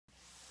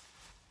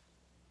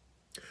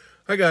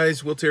Hi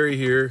guys, Will Terry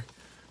here,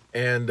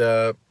 and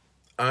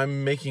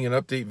I'm making an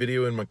update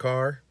video in my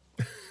car.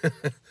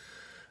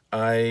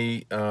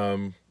 I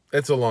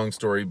it's a long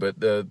story, but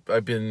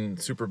I've been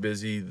super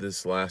busy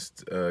this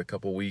last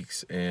couple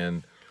weeks,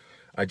 and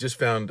I just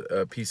found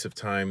a piece of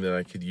time that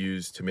I could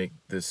use to make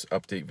this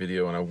update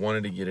video, and I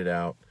wanted to get it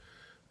out.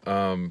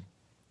 And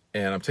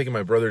I'm taking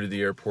my brother to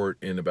the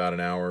airport in about an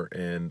hour,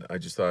 and I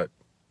just thought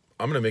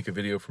I'm gonna make a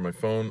video for my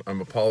phone. I'm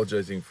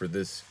apologizing for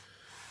this.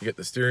 You get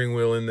the steering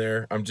wheel in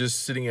there. I'm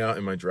just sitting out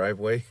in my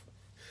driveway,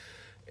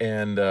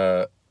 and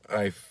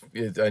I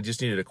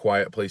just needed a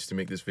quiet place to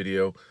make this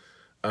video.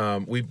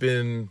 We've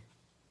been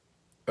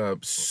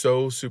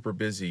so super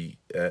busy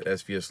at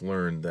SVS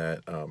Learn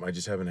that I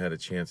just haven't had a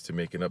chance to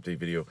make an update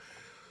video,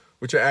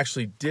 which I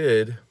actually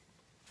did,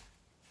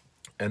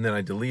 and then I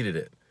deleted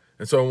it.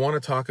 And so I want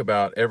to talk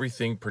about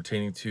everything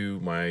pertaining to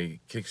my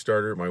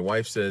Kickstarter. My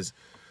wife says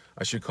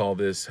I should call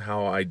this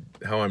how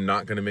I'm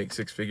not going to make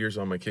six figures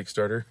on my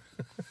Kickstarter.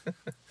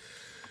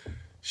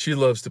 She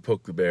loves to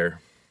poke the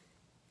bear.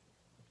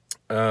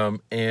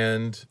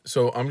 And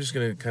so I'm just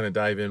going to kind of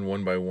dive in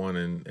one by one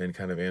and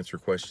kind of answer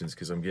questions,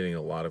 because I'm getting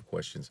a lot of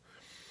questions.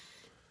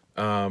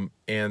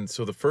 And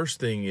so the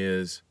first thing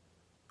is,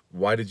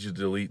 why did you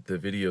delete the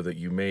video that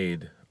you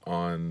made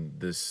on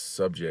this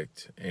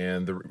subject?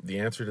 And the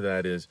answer to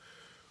that is,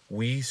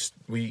 we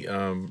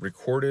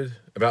recorded,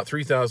 about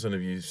 3,000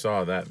 of you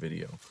saw that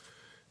video.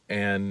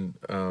 And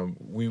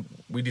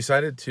we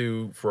decided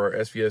to, for our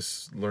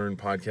SVS Learn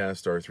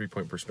podcast, our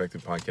 3-Point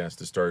Perspective podcast,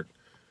 to start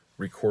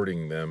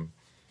recording them,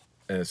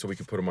 so we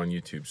could put them on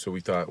YouTube. So we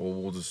thought, well,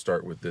 we'll just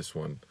start with this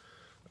one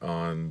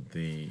on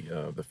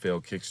the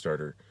failed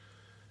Kickstarter.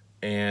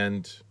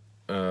 And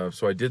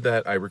so I did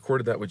that. I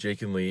recorded that with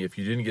Jake and Lee. If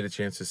you didn't get a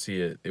chance to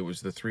see it, it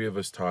was the three of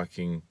us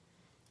talking,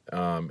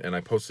 and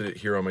I posted it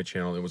here on my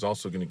channel. It was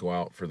also going to go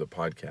out for the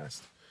podcast,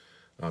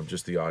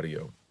 just the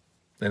audio,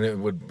 and it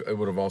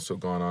would have also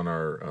gone on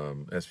our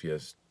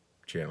SVS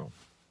channel.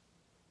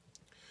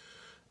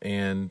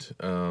 And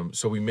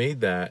so we made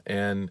that,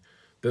 and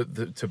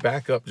to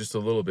back up just a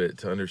little bit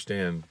to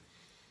understand,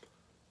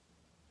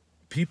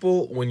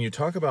 people, when you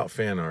talk about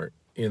fan art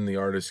in the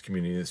artist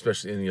community,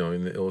 especially in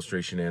the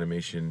illustration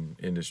animation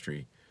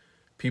industry,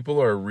 people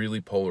are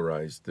really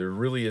polarized. There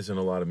really isn't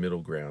a lot of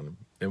middle ground,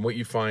 and what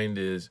you find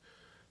is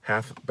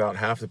about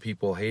half the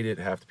people hate it,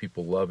 half the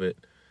people love it,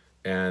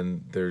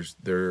 and there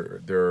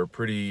are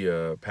pretty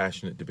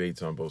passionate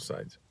debates on both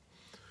sides.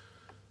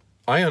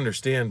 I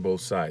understand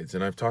both sides,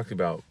 and I've talked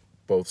about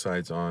both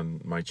sides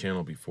on my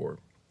channel before.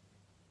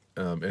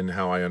 And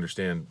how I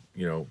understand,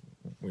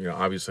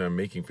 obviously I'm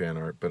making fan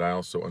art, but I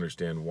also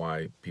understand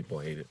why people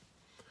hate it.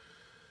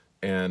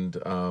 And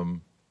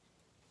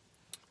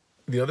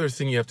the other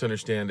thing you have to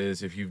understand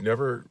is, if you've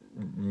never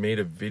made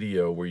a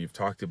video where you've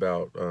talked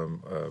about,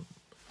 a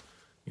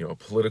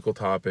political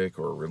topic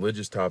or a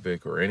religious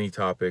topic or any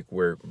topic,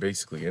 where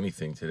basically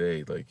anything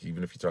today, like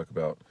even if you talk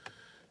about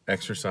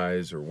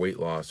exercise or weight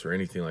loss or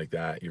anything like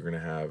that, you're going to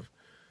have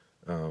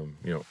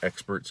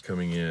experts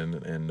coming in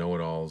and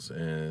know-it-alls,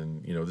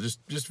 and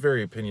just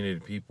very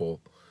opinionated people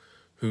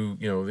who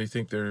they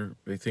think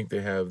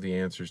they have the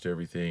answers to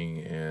everything.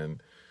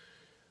 And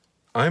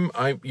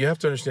you have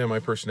to understand my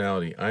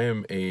personality.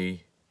 I'm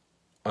a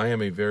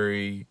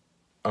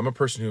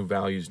person who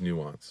values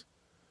nuance.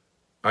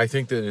 I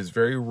think that it's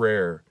very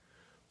rare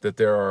that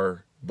there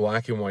are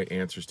black and white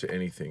answers to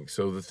anything.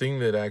 So the thing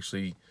that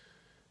actually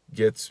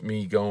gets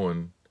me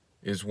going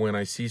is when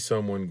I see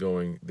someone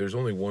going, there's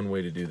only one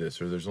way to do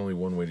this, or there's only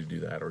one way to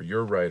do that, or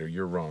you're right or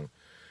you're wrong.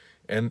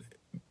 And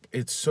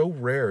it's so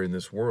rare in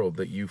this world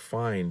that you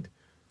find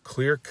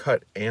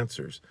clear-cut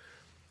answers.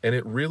 And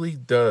it really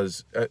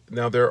does.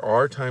 Now, there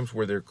are times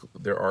where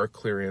there are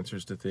clear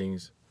answers to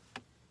things.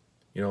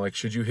 Like,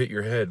 should you hit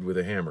your head with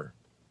a hammer?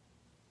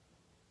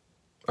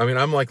 I mean,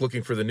 I'm like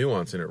looking for the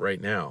nuance in it right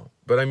now.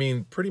 But I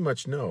mean, pretty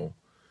much no.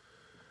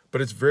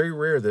 But it's very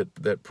rare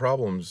that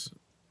problems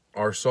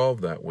are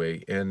solved that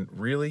way. And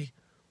really,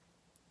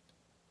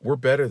 we're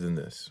better than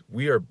this.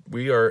 We are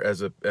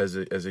as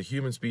a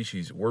human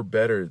species, we're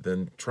better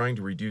than trying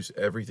to reduce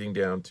everything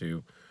down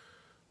to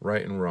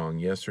right and wrong,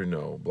 yes or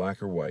no,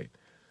 black or white.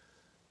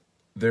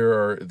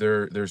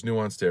 There's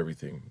nuance to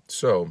everything.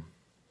 So,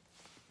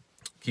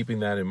 keeping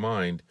that in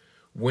mind,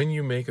 when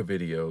you make a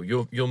video,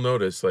 you'll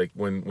notice, like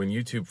when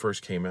YouTube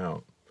first came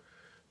out,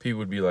 people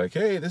would be like,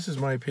 "Hey, this is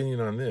my opinion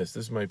on this.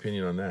 This is my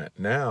opinion on that."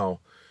 Now,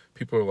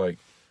 people are like,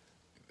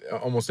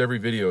 almost every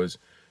video is,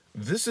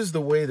 this is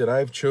the way that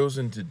I've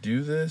chosen to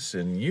do this,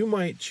 and you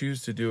might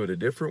choose to do it a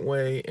different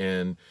way,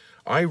 and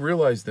I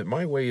realize that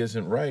my way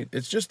isn't right.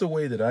 It's just the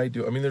way that I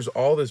do. I mean, there's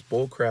all this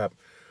bullcrap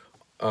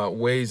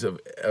ways of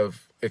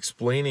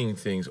explaining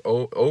things,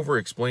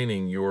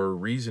 over-explaining your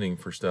reasoning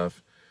for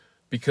stuff,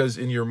 because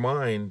in your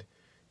mind,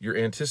 you're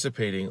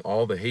anticipating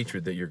all the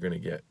hatred that you're going to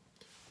get.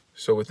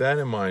 So with that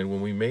in mind,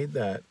 when we made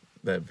that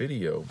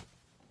video,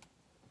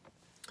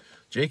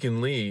 Jake and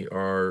Lee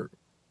are,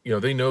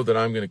 they know that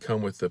I'm going to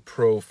come with the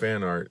pro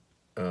fan art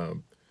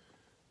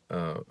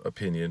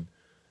opinion,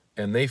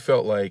 and they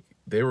felt like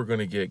they were going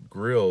to get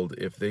grilled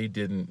if they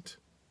didn't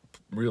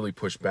really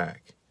push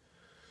back.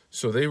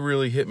 So they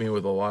really hit me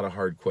with a lot of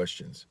hard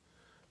questions.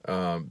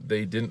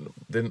 They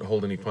didn't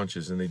hold any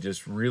punches, and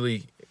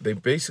they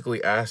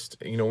basically asked,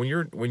 you know,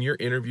 when you're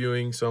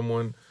interviewing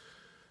someone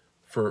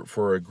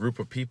for a group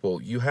of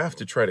people, you have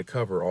to try to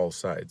cover all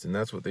sides, and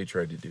that's what they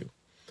tried to do.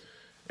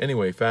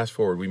 Anyway, fast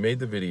forward, we made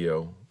the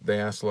video. They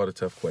asked a lot of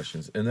tough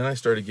questions, and then I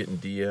started getting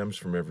DMs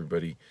from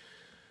everybody.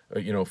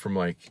 You know, from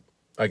like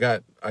I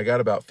got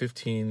about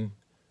 15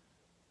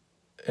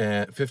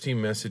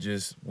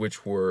 messages,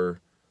 which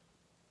were,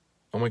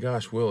 "Oh my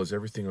gosh, Will, is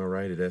everything all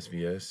right at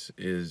SVS?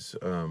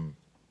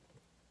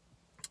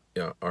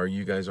 Yeah, are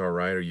you guys all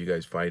right? Are you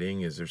guys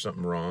fighting? Is there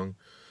something wrong?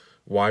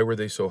 Why were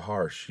they so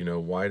harsh? You know,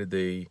 why did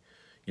they,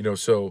 you know?"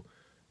 So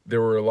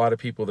there were a lot of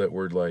people that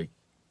were like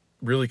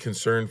really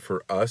concerned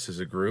for us as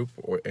a group,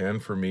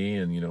 and for me,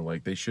 and, you know,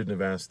 like, they shouldn't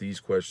have asked these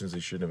questions, they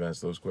shouldn't have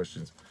asked those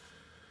questions.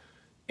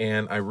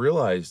 And I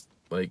realized,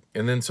 like,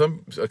 and then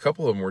a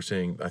couple of them were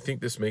saying, "I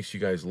think this makes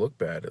you guys look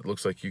bad. It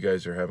looks like you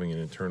guys are having an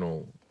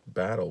internal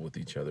battle with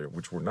each other,"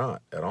 which we're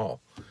not at all.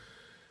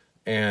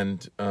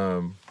 And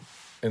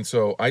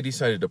so I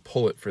decided to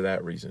pull it for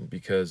that reason,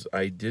 because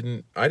I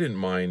didn't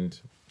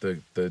mind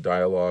the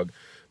dialogue.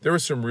 There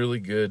was some really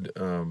good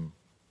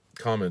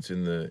comments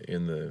in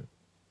the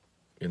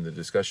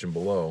discussion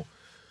below.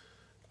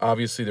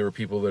 Obviously, there were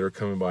people that are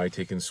coming by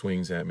taking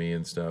swings at me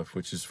and stuff,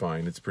 which is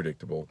fine. It's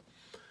predictable.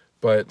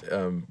 But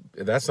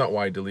that's not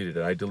why I deleted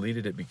it. I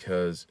deleted it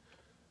because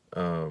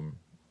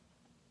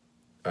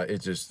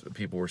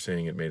people were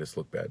saying it made us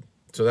look bad.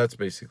 So that's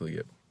basically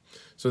it.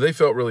 So they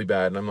felt really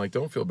bad, and I'm like,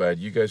 don't feel bad.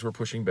 You guys were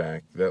pushing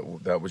back.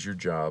 That was your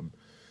job,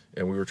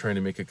 and we were trying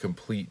to make a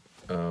complete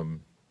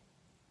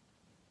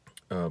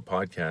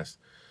podcast.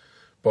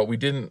 But we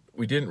didn't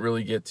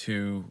really get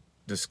to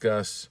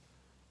discuss,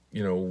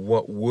 you know,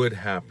 what would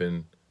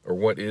happen or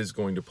what is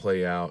going to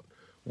play out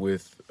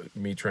with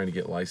me trying to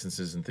get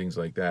licenses and things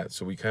like that.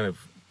 So we kind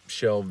of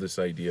shelved this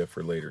idea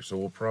for later. So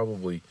we'll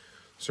probably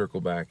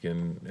circle back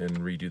and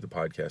redo the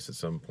podcast at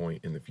some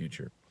point in the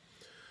future.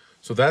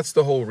 So that's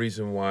the whole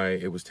reason why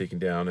it was taken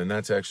down, and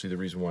that's actually the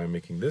reason why I'm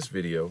making this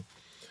video,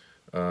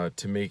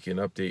 to make an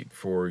update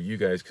for you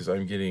guys, because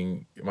I'm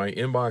getting, my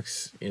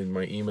inbox in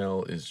my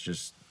email is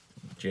just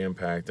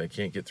jam-packed. I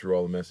can't get through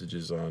all the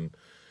messages on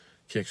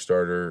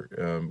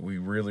Kickstarter. We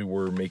really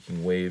were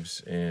making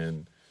waves,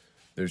 and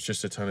there's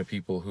just a ton of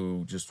people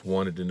who just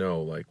wanted to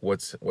know, like,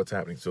 what's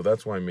happening. So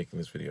that's why I'm making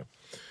this video.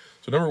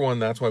 So number one,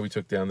 that's why we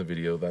took down the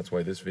video. That's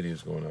why this video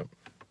is going up.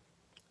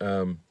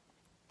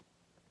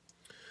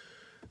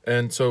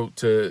 And so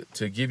to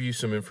give you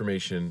some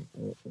information,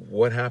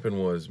 what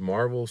happened was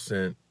Marvel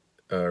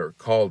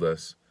called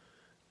us,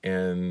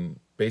 and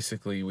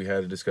basically we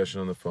had a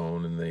discussion on the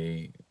phone, and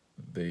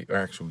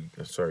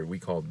we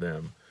called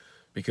them,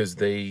 because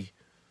they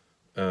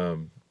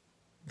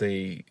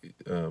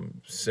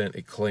sent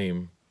a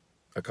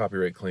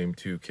copyright claim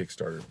to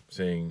Kickstarter,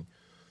 saying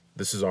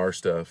this is our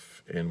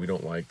stuff and we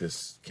don't like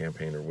this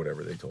campaign, or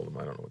whatever they told them.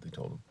 I don't know what they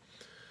told them.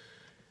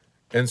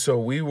 And so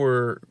we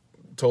were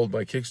told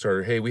by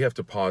Kickstarter, hey, we have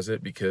to pause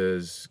it,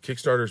 because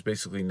Kickstarter is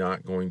basically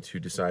not going to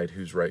decide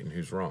who's right and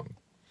who's wrong.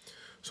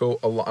 So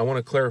I want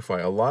to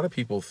clarify, a lot of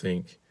people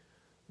think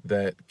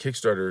that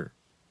Kickstarter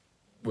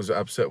was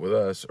upset with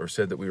us or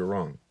said that we were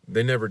wrong.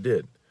 They never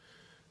did.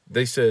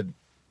 They said,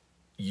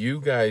 you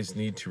guys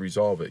need to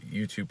resolve it,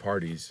 you two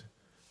parties,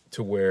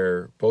 to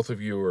where both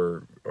of you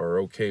are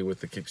okay with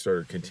the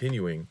Kickstarter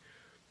continuing,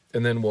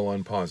 and then we'll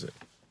unpause it.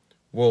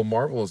 Well,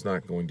 Marvel is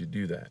not going to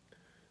do that.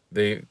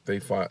 They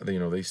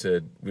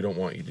said, we don't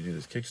want you to do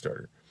this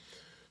Kickstarter.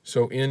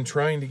 So in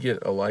trying to get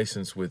a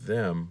license with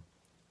them,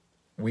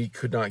 we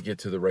could not get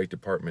to the right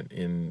department,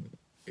 and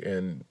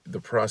the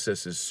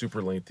process is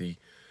super lengthy,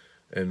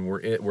 and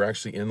we're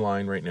actually in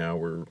line right now.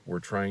 We're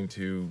trying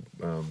to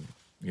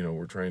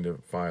we're trying to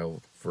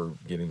file for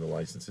getting the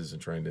licenses,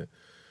 and trying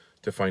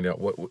to find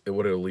out what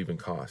it'll even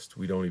cost.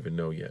 We don't even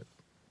know yet,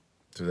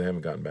 so they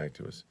haven't gotten back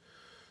to us.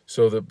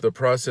 So the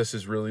process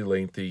is really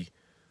lengthy.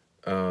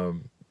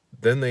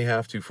 Then they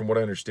have to, from what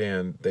I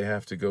understand, they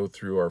have to go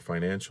through our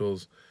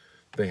financials.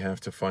 They have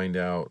to find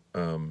out,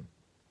 they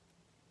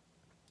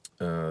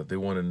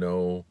want to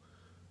know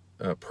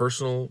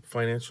personal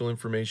financial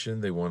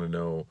information. They want to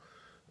know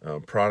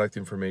product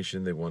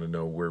information. They want to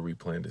know where we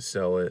plan to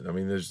sell it. I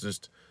mean,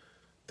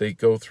 they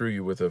go through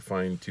you with a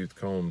fine-tooth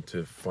comb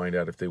to find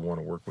out if they want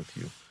to work with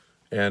you.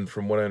 And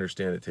from what I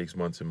understand, it takes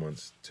months and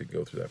months to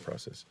go through that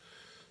process.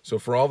 So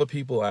for all the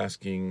people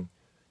asking,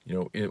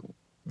 that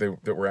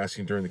were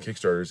asking during the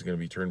Kickstarter, is it going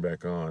to be turned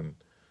back on?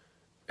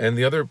 And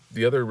the other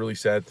really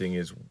sad thing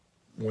is,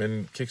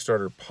 when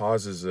Kickstarter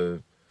pauses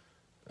a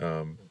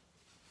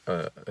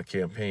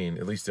campaign,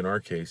 at least in our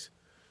case,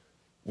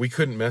 we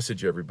couldn't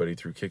message everybody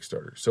through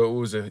Kickstarter. So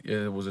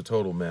it was a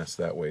total mess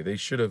that way.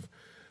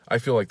 I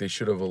feel like they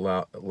should have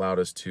allowed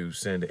us to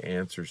send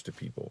answers to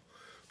people,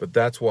 but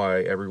that's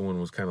why everyone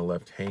was kind of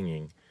left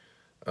hanging,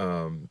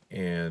 and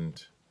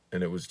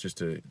it was just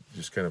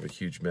kind of a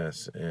huge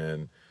mess.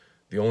 And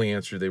the only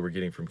answer they were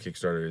getting from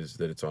Kickstarter is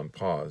that it's on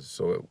pause.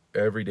 So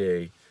every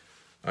day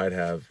I'd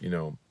have,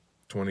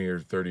 20 or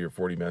 30 or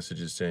 40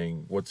 messages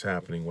saying, what's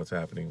happening,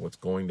 what's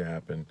going to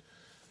happen.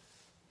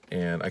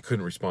 And I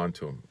couldn't respond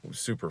to them. It was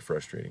super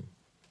frustrating.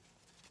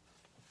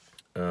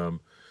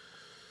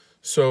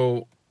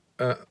 So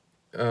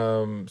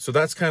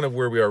that's kind of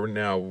where we are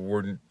now.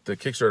 The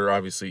Kickstarter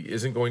obviously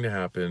isn't going to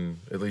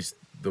happen, at least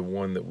the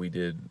one that we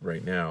did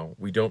right now.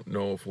 We don't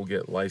know if we'll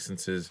get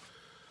licenses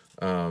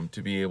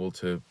to be able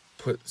to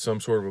put some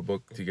sort of a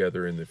book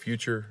together in the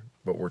future,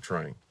 but we're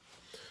trying.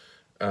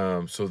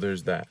 So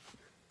there's that.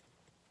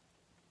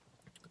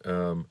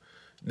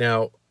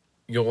 Now,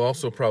 you'll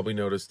also probably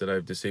notice that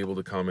I've disabled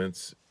the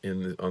comments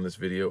on this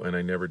video, and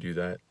I never do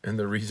that. And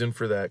the reason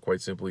for that,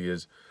 quite simply,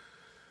 is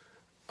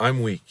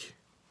I'm weak.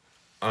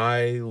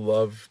 I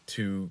love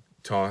to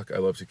talk. I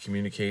love to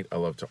communicate. I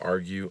love to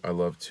argue. I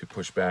love to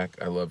push back.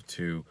 I love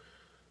to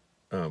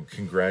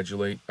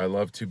congratulate. I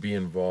love to be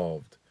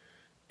involved.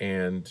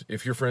 And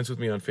if you're friends with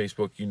me on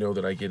Facebook, you know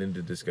that I get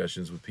into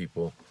discussions with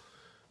people.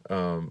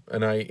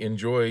 And I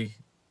enjoy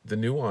the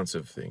nuance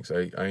of things.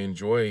 I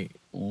enjoy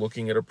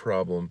looking at a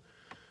problem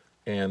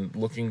and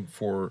looking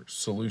for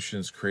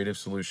solutions, creative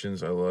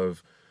solutions. I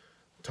love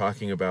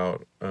talking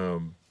about,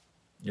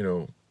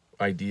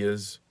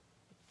 ideas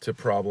to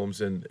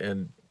problems, and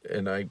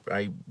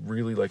I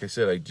really, like I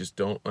said, I just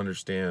don't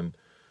understand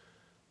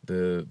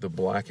the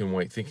black and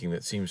white thinking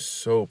that seems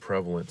so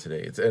prevalent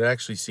today. It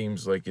actually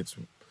seems like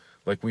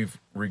we've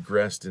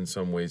regressed in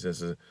some ways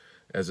as a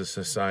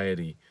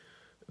society,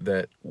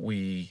 that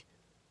we've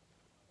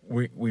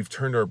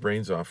turned our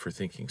brains off for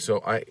thinking. So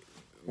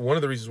one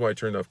of the reasons why I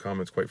turned off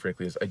comments, quite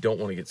frankly, is I don't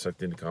want to get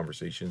sucked into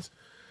conversations.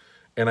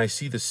 And I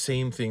see the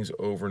same things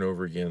over and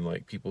over again,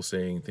 like people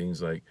saying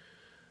things like,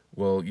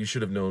 well, you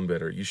should have known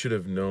better. You should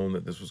have known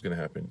that this was going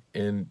to happen.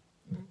 And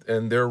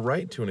they're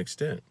right to an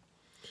extent.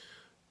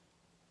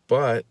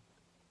 But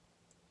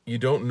you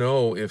don't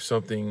know if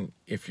you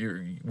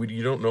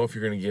don't know if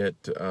you're going to get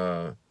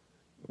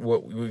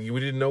we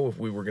didn't know if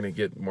we were going to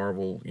get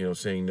Marvel,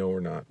 saying no or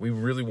not. We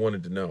really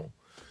wanted to know.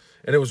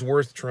 And it was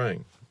worth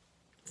trying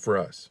for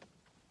us.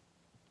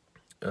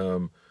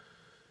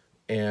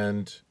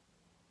 And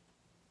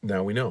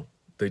now we know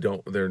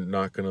they're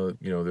not going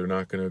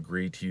to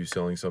agree to you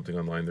selling something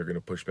online. They're going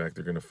to push back.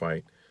 They're going to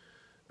fight.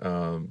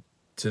 To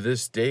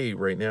this day,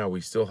 right now,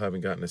 we still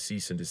haven't gotten a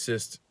cease and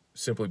desist,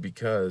 simply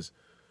because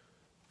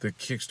the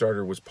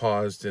Kickstarter was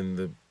paused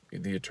and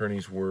the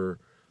attorneys were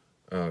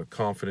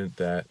confident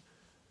that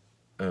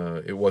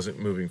it wasn't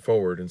moving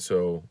forward. And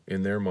so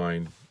in their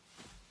mind,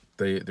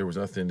 there was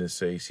nothing to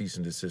say cease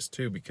and desist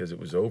to, because it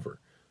was over.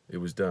 It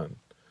was done.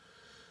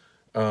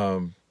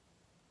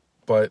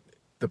 But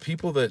the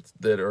people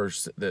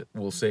that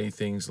will say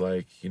things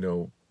like,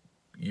 you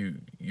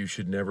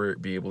should never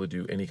be able to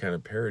do any kind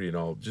of parody and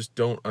all, just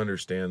don't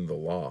understand the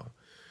law.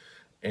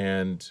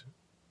 And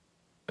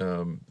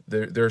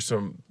there are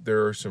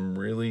some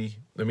really,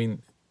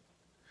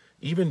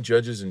 even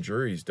judges and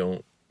juries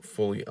don't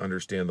fully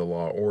understand the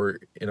law, or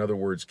in other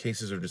words,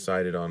 cases are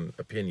decided on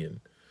opinion.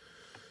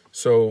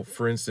 So,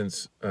 for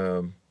instance,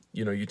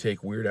 you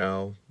take Weird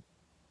Al,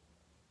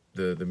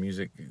 the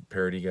music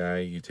parody guy,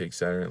 you take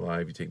Saturday Night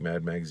Live, you take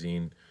Mad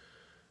Magazine,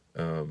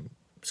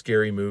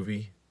 Scary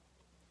Movie,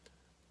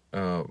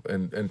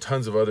 and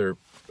tons of other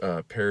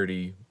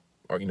parody,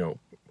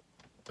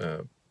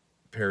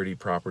 parody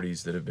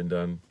properties that have been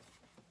done.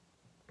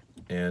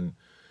 And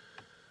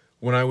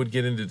when I would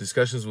get into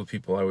discussions with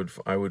people,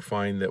 I would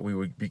find that we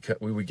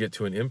would get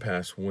to an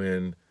impasse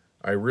when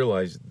I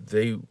realized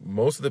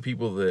most of the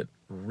people that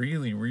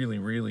really, really,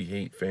 really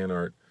hate fan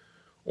art,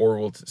 or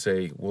will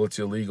say, well, it's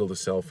illegal to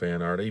sell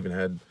fan art. I even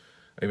had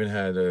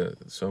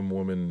some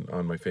woman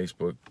on my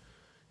Facebook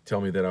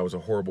tell me that I was a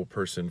horrible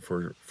person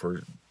for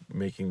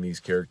making these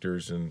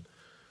characters. And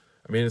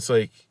it's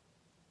like,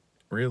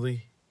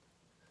 really?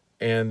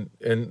 And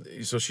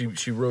so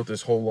she wrote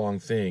this whole long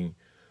thing,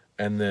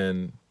 and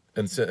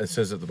it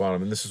says at the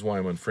bottom, and this is why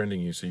I'm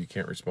unfriending you, so you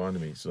can't respond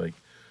to me. It's like,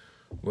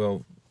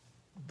 well,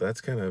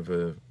 that's kind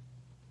of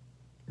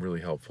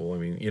really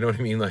helpful. You know what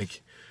I mean?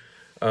 Like,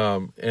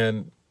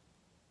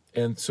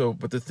 and so,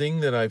 but the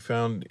thing that I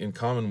found in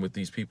common with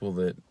these people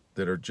that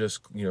are just,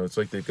 it's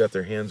like they've got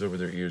their hands over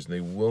their ears and they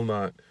will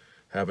not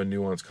have a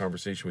nuanced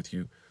conversation with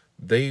you.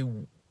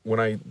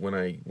 When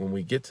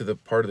we get to the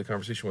part of the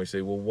conversation where I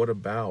say, well, what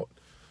about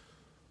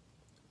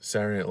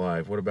Saturday Night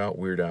Live? What about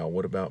Weird Al?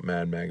 What about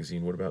Mad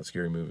Magazine? What about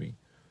Scary Movie?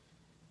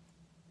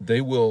 They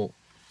will,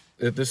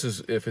 if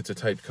it's a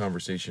typed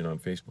conversation on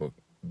Facebook,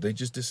 they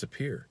just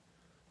disappear.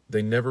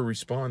 They never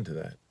respond to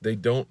that. They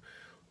don't.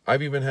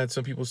 I've even had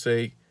some people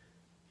say,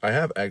 I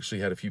have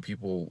actually had a few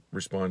people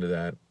respond to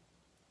that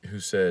who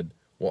said,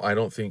 well, I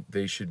don't think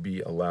they should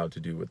be allowed to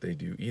do what they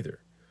do either.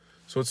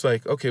 So it's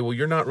like, okay, well,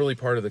 you're not really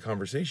part of the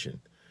conversation,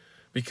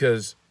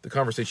 because the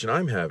conversation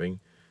I'm having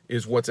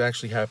is what's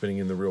actually happening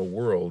in the real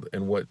world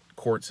and what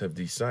courts have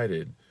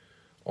decided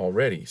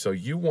already. So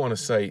you want to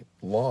cite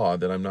law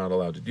that I'm not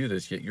allowed to do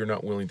this, yet you're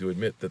not willing to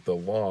admit that the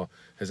law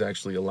has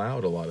actually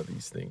allowed a lot of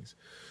these things.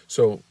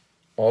 So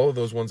all of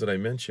those ones that I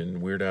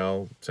mentioned, Weird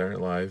Al, Saturday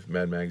Night Live,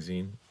 Mad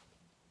Magazine,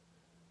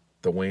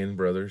 the Wayans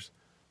brothers,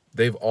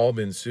 they've all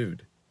been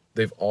sued.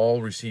 They've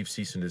all received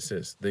cease and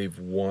desist. They've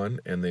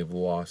won and they've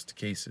lost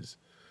cases.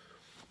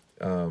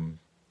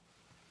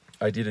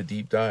 I did a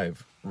deep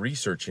dive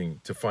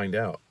researching to find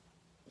out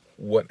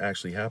what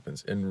actually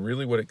happens. And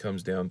really what it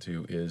comes down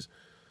to is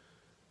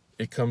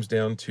it comes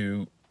down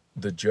to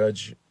the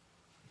judge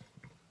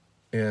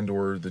and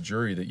or the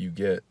jury that you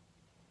get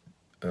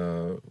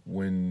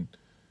when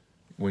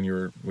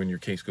your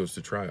case goes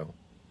to trial.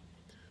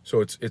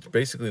 So it's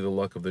basically the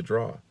luck of the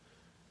draw.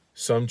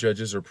 Some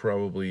judges are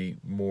probably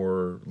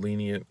more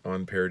lenient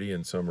on parody,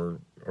 and some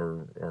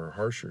are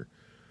harsher.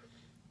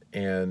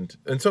 And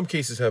in some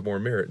cases have more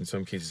merit, in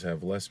some cases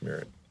have less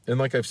merit. And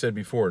like I've said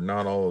before,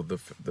 not all of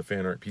the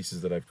fan art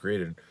pieces that I've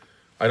created,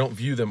 I don't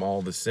view them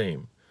all the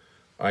same.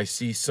 I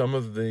see some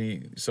of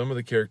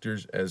the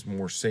characters as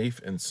more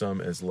safe and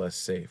some as less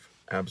safe.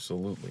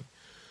 Absolutely.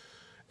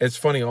 It's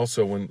funny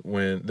also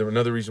when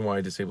another reason why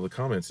I disable the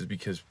comments is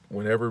because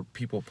whenever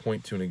people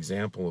point to an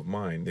example of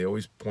mine, they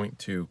always point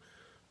to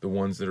the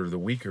ones that are the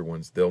weaker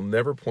ones. They'll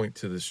never point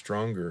to the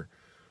stronger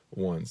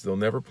ones. They'll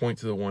never point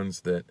to the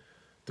ones that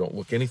don't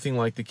look anything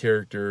like the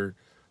character,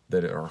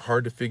 that are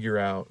hard to figure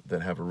out,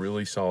 that have a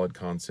really solid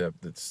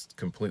concept that's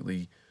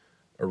completely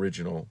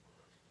original.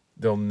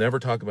 They'll never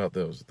talk about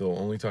those. They'll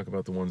only talk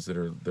about the ones that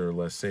are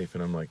less safe.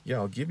 And I'm like, yeah,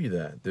 I'll give you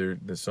that.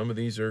 There's some of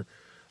these are,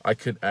 I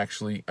could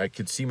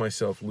see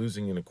myself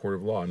losing in a court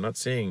of law. I'm not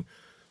saying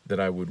that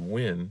I would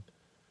win,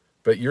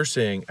 but you're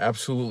saying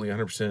absolutely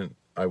 100%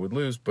 I would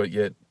lose, but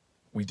yet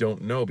we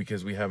don't know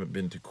because we haven't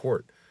been to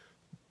court.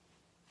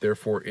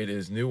 Therefore, it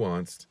is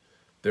nuanced.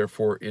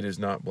 Therefore, it is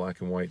not black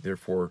and white.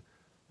 Therefore,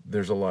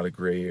 there's a lot of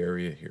gray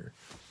area here.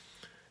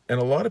 And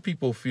a lot of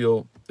people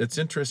feel, it's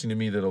interesting to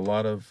me that a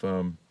lot of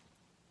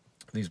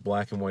these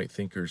black and white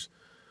thinkers,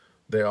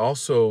 they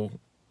also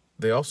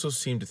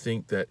seem to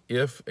think that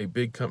if a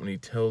big company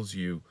tells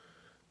you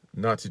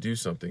not to do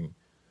something,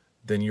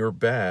 then you're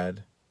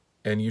bad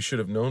and you should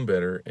have known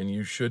better and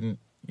you should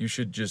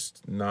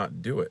just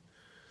not do it.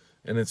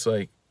 And it's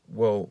like,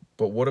 well,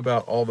 but what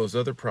about all those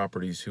other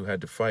properties who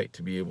had to fight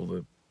to be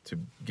able to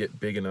get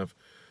big enough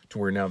to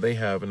where now they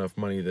have enough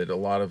money that a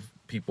lot of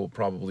people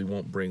probably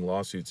won't bring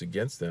lawsuits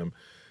against them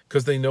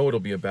because they know it'll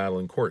be a battle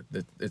in court.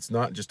 That it's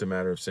not just a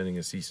matter of sending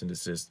a cease and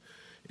desist.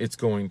 It's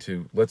going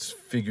to, let's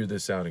figure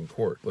this out in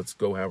court. Let's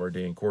go have our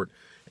day in court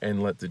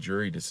and let the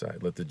jury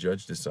decide, let the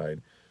judge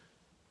decide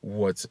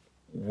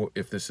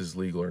if this is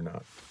legal or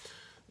not.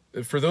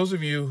 For those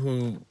of you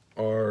who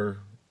are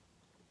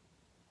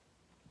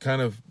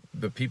kind of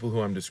the people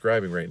who I'm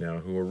describing right now,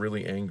 who are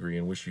really angry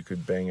and wish you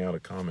could bang out a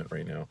comment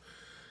right now,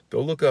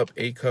 go look up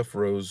Acuff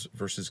Rose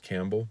versus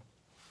Campbell,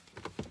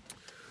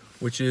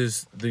 which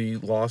is the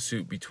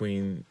lawsuit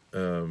between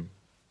the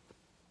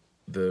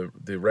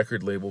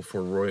record label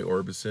for Roy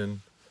Orbison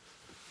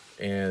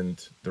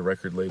and the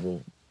record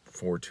label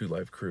for Two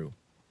Live Crew,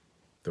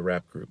 the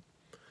rap group.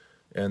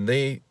 And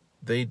they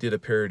did a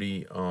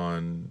parody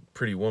on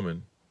Pretty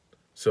Woman.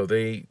 So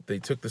they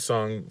took the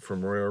song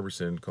from Roy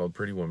Orbison called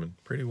Pretty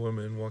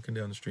Woman walking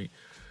down the street,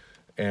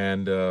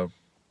 and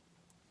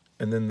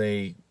then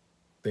they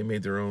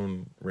made their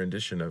own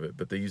rendition of it,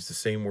 but they used the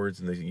same words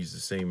and they used the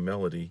same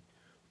melody.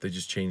 They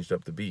just changed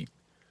up the beat,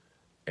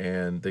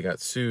 and they got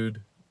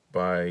sued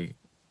by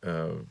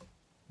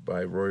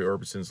Roy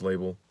Orbison's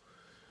label,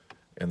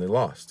 and they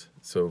lost.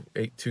 So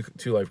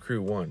Two Live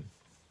Crew won,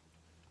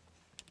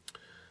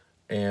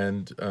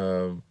 and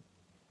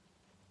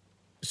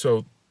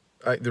so.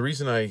 The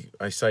reason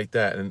I cite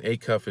that, and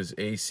Acuff is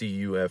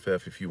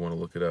ACUFF if you want to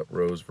look it up,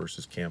 Rose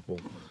versus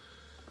Campbell.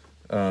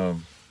 The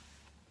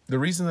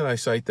reason that I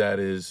cite that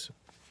is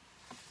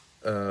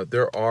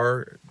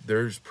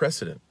there's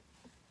precedent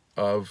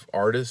of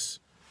artists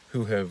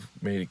who have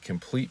made a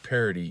complete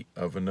parody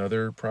of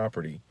another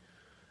property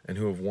and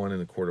who have won in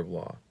the court of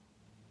law.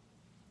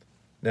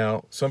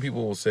 Now, some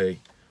people will say,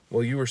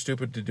 well, you were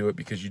stupid to do it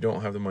because you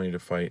don't have the money to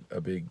fight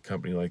a big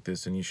company like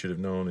this, and you should have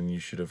known, and you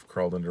should have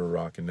crawled under a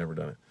rock and never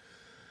done it.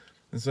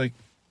 It's like,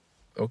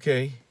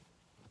 okay,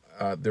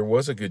 there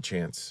was a good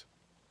chance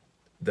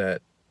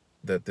that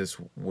this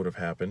would have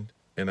happened,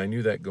 and I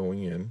knew that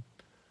going in,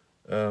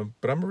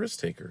 but I'm a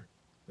risk taker.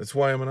 That's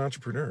why I'm an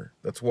entrepreneur.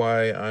 That's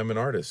why I'm an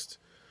artist.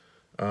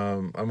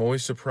 I'm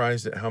always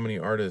surprised at how many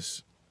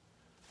artists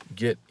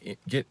get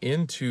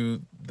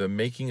into the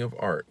making of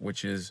art,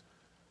 which is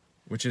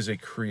a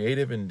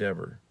creative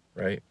endeavor,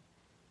 right?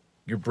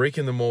 You're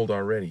breaking the mold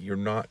already. You're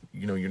not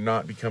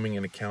becoming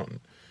an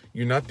accountant.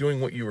 You're not doing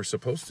what you were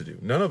supposed to do.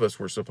 None of us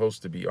were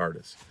supposed to be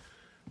artists,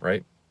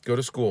 right? Go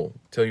to school.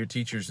 Tell your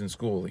teachers in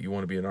school that you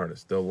want to be an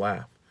artist. They'll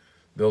laugh.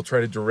 They'll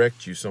try to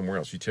direct you somewhere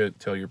else. You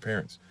tell your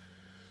parents.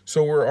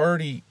 So we're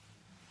already,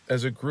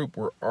 as a group,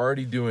 we're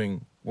already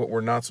doing what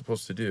we're not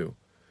supposed to do.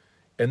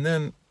 And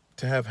then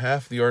to have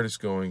half the artists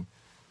going,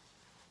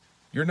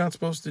 you're not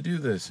supposed to do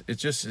this. It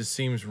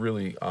seems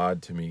really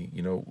odd to me.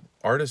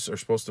 Artists are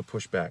supposed to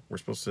push back. We're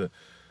supposed to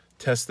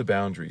test the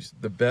boundaries.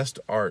 The best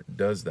art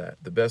does that.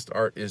 The best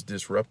art is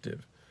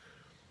disruptive.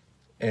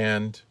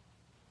 And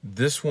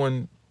this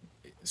one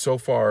so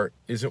far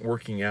isn't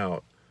working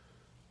out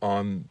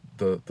on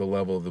the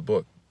level of the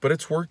book, but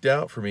it's worked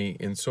out for me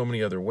in so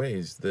many other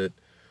ways that,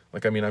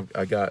 like, I mean,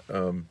 I got,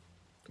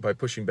 by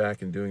pushing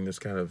back and doing this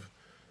kind of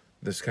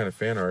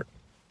fan art,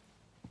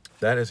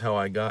 that is how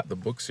I got the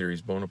book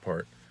series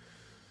Bonaparte,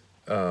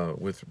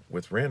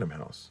 with Random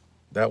House.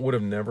 That would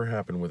have never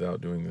happened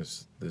without doing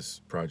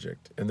this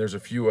project. And there's a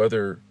few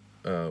other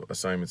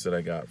assignments that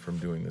I got from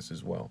doing this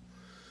as well.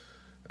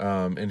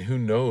 And who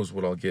knows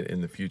what I'll get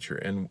in the future.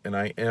 And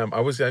I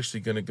was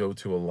actually going to go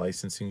to a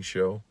licensing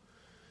show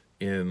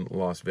in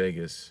Las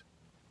Vegas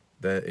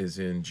that is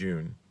in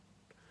June.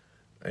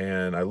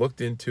 And I looked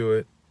into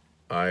it.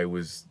 I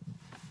was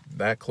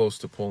that close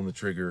to pulling the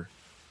trigger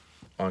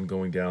on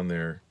going down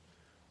there.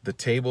 The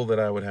table that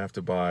I would have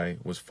to buy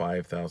was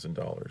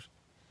 $5,000.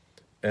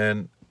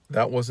 And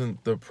that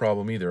wasn't the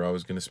problem either. I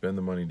was going to spend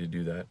the money to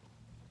do that.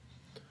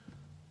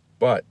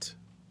 But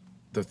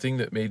the thing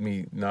that made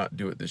me not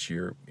do it this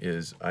year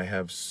is I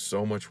have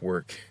so much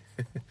work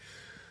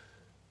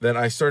that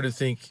I started to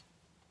think,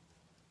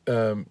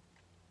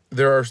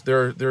 there are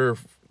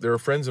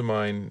friends of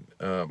mine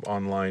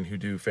online who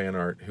do fan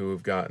art who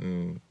have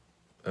gotten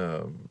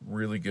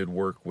really good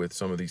work with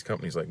some of these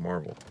companies like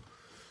Marvel.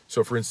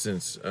 So, for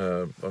instance,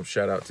 a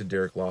shout out to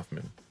Derek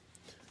Loffman.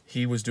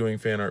 He was doing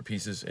fan art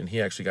pieces, and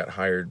he actually got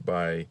hired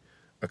by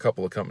a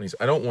couple of companies.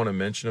 I don't want to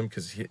mention them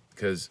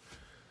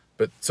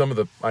but some of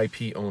the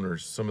IP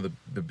owners, some of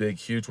the big,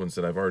 huge ones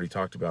that I've already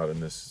talked about in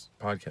this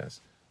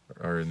podcast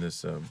or in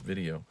this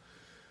video,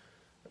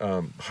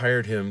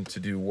 hired him to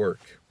do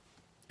work.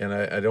 And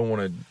I don't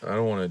want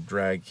to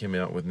drag him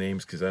out with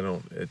names because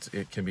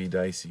it can be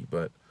dicey,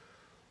 but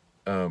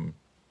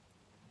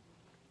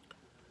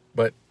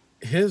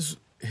his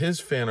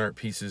fan art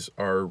pieces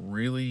are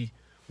really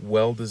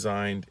well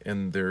designed,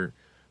 and they're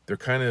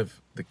kind of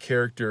the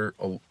character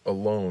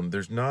alone.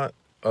 There's not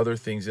other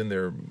things in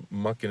there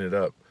mucking it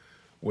up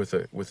with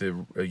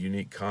a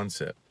unique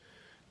concept.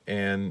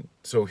 And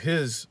so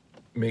his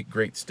make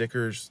great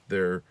stickers.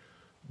 They're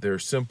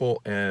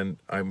simple, and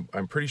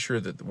I'm pretty sure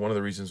that one of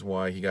the reasons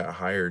why he got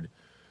hired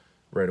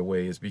right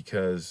away is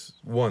because,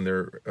 one,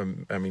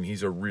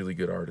 he's a really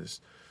good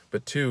artist,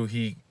 but two,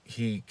 he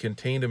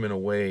contained them in a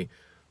way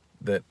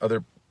that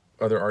other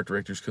art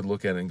directors could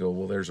look at it and go,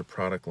 well, there's a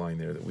product line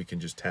there that we can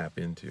just tap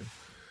into.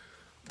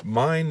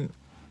 Mine,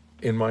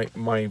 in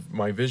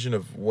my vision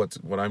of what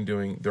I'm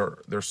doing,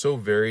 they're so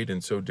varied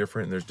and so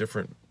different, and there's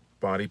different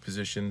body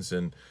positions,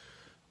 and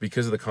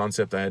because of the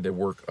concept, I had to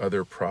work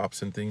other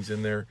props and things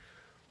in there,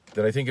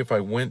 that I think if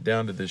I went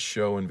down to this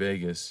show in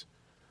Vegas,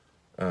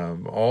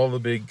 all the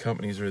big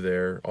companies are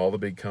there. All the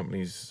big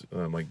companies,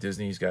 like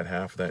Disney's got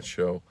half of that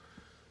show,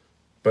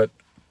 but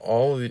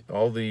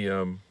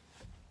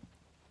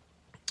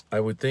I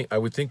would think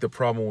the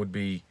problem would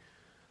be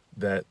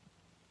that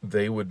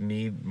they would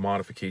need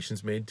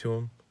modifications made to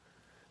them,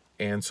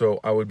 and so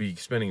I would be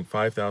spending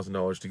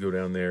 $5,000 to go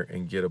down there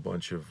and get a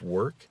bunch of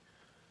work,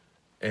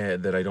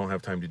 and that I don't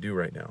have time to do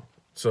right now.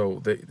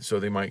 So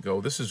they might go,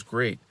 this is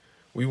great,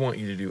 we want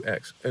you to do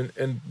X.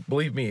 And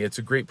believe me, it's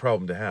a great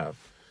problem to have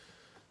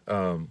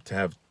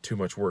too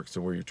much work,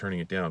 so where you're turning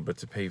it down. But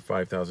to pay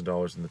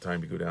 $5,000 in the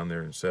time to go down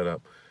there and set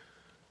up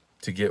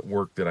to get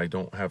work that I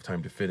don't have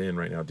time to fit in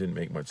right now didn't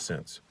make much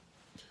sense.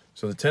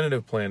 So the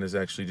tentative plan is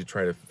actually to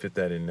try to fit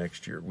that in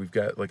next year. We've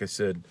got, like I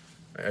said,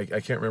 I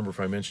can't remember if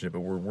I mentioned it,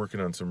 but we're working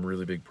on some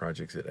really big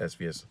projects at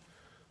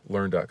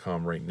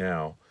svslearn.com right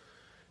now.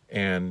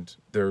 And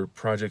they're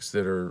projects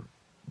that are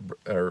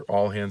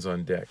all hands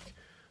on deck.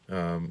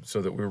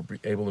 So that we'll be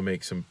able to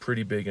make some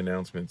pretty big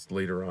announcements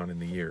later on in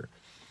the year.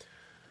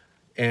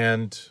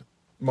 And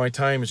my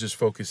time is just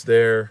focused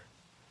there.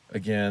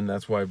 Again,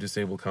 that's why I've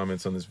disabled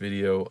comments on this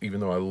video.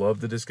 Even though I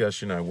love the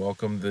discussion, I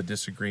welcome the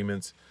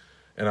disagreements,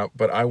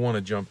 but I want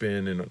to jump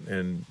in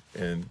and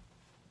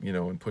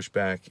push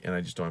back, and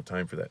I just don't have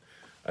time for that.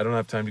 I don't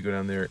have time to go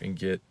down there and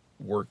get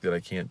work that I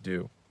can't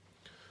do.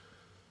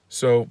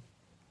 So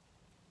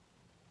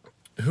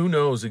who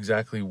knows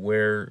exactly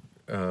where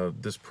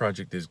this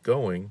project is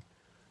going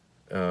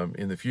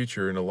in the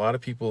future, and a lot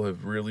of people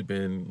have really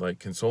been like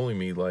consoling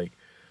me, like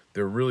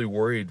they're really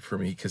worried for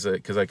me because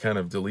I kind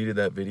of deleted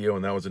that video,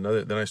 and that was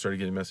another. Then I started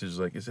getting messages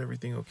like, "Is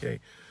everything okay?"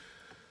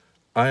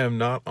 I am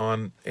not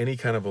on any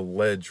kind of a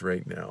ledge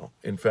right now.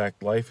 In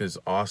fact, life is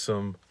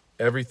awesome.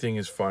 Everything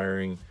is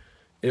firing.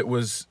 It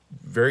was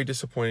very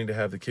disappointing to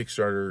have the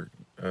Kickstarter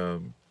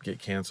get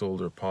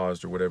canceled or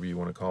paused or whatever you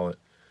want to call it.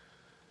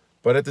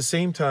 But at the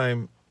same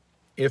time,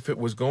 if it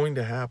was going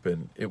to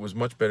happen, it was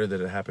much better that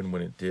it happened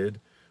when it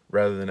did,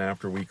 rather than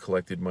after we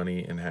collected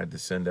money and had to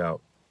send out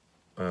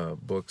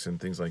books and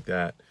things like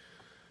that,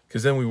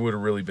 because then we would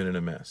have really been in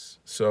a mess.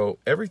 So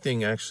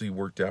everything actually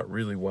worked out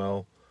really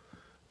well.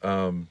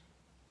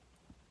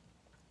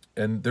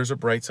 And there's a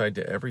bright side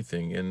to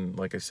everything. And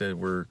like I said,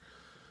 we're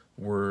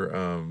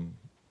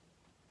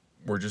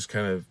just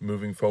kind of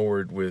moving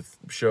forward with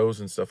shows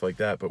and stuff like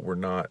that, but we're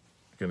not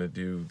going to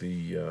do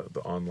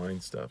the online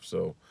stuff.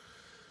 So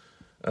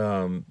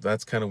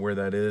that's kind of where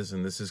that is,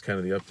 and this is kind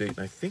of the update. And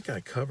I think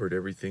I covered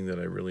everything that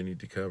I really need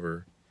to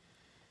cover.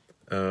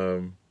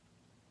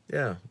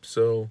 Yeah.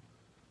 So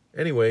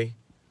anyway,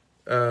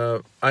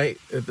 the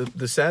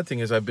sad thing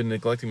is I've been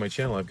neglecting my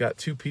channel. I've got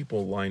 2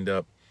 people lined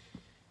up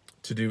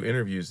to do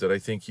interviews that I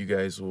think you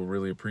guys will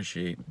really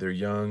appreciate. They're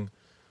young,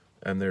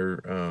 and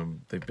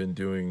they've been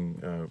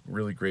doing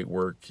really great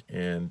work,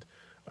 and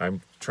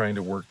I'm trying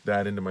to work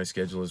that into my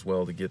schedule as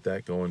well to get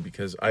that going,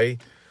 because I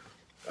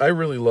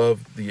really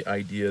love the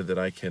idea that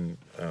I can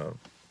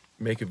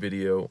make a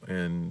video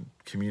and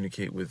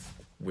communicate with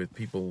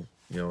people,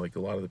 you know, like a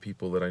lot of the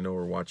people that I know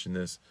are watching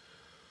this.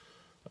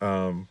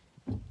 And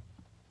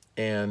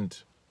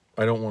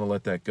I don't want to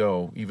let that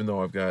go, even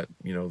though I've got,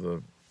 you know,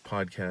 the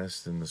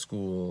podcast and the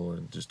school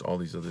and just all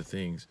these other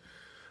things.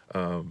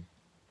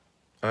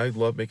 I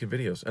love making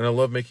videos, and I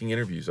love making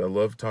interviews. I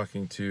love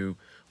talking to,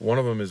 one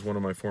of them is one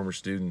of my former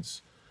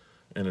students,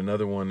 and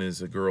another one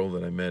is a girl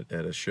that I met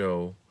at a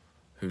show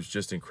who's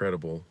just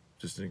incredible,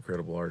 just an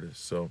incredible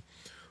artist. So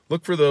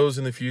look for those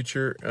in the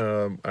future.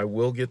 I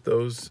will get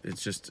those.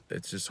 It's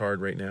just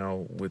hard right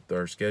now with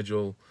our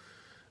schedule,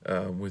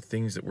 with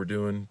things that we're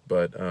doing.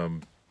 But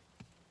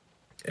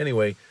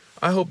anyway,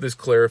 I hope this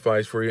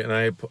clarifies for you, and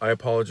I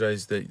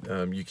apologize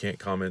that you can't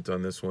comment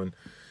on this one.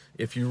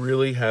 If you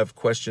really have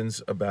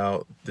questions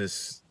about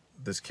this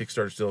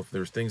Kickstarter still, if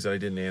there's things that I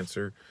didn't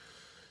answer,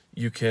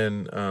 you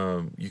can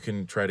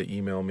try to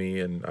email me,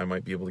 and I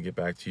might be able to get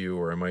back to you,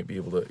 or I might be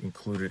able to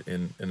include it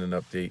in an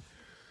update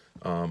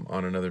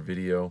on another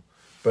video.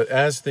 But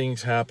as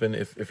things happen,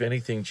 if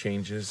anything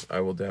changes, I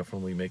will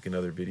definitely make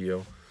another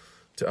video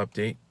to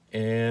update,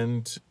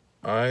 and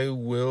I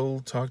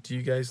will talk to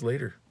you guys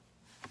later.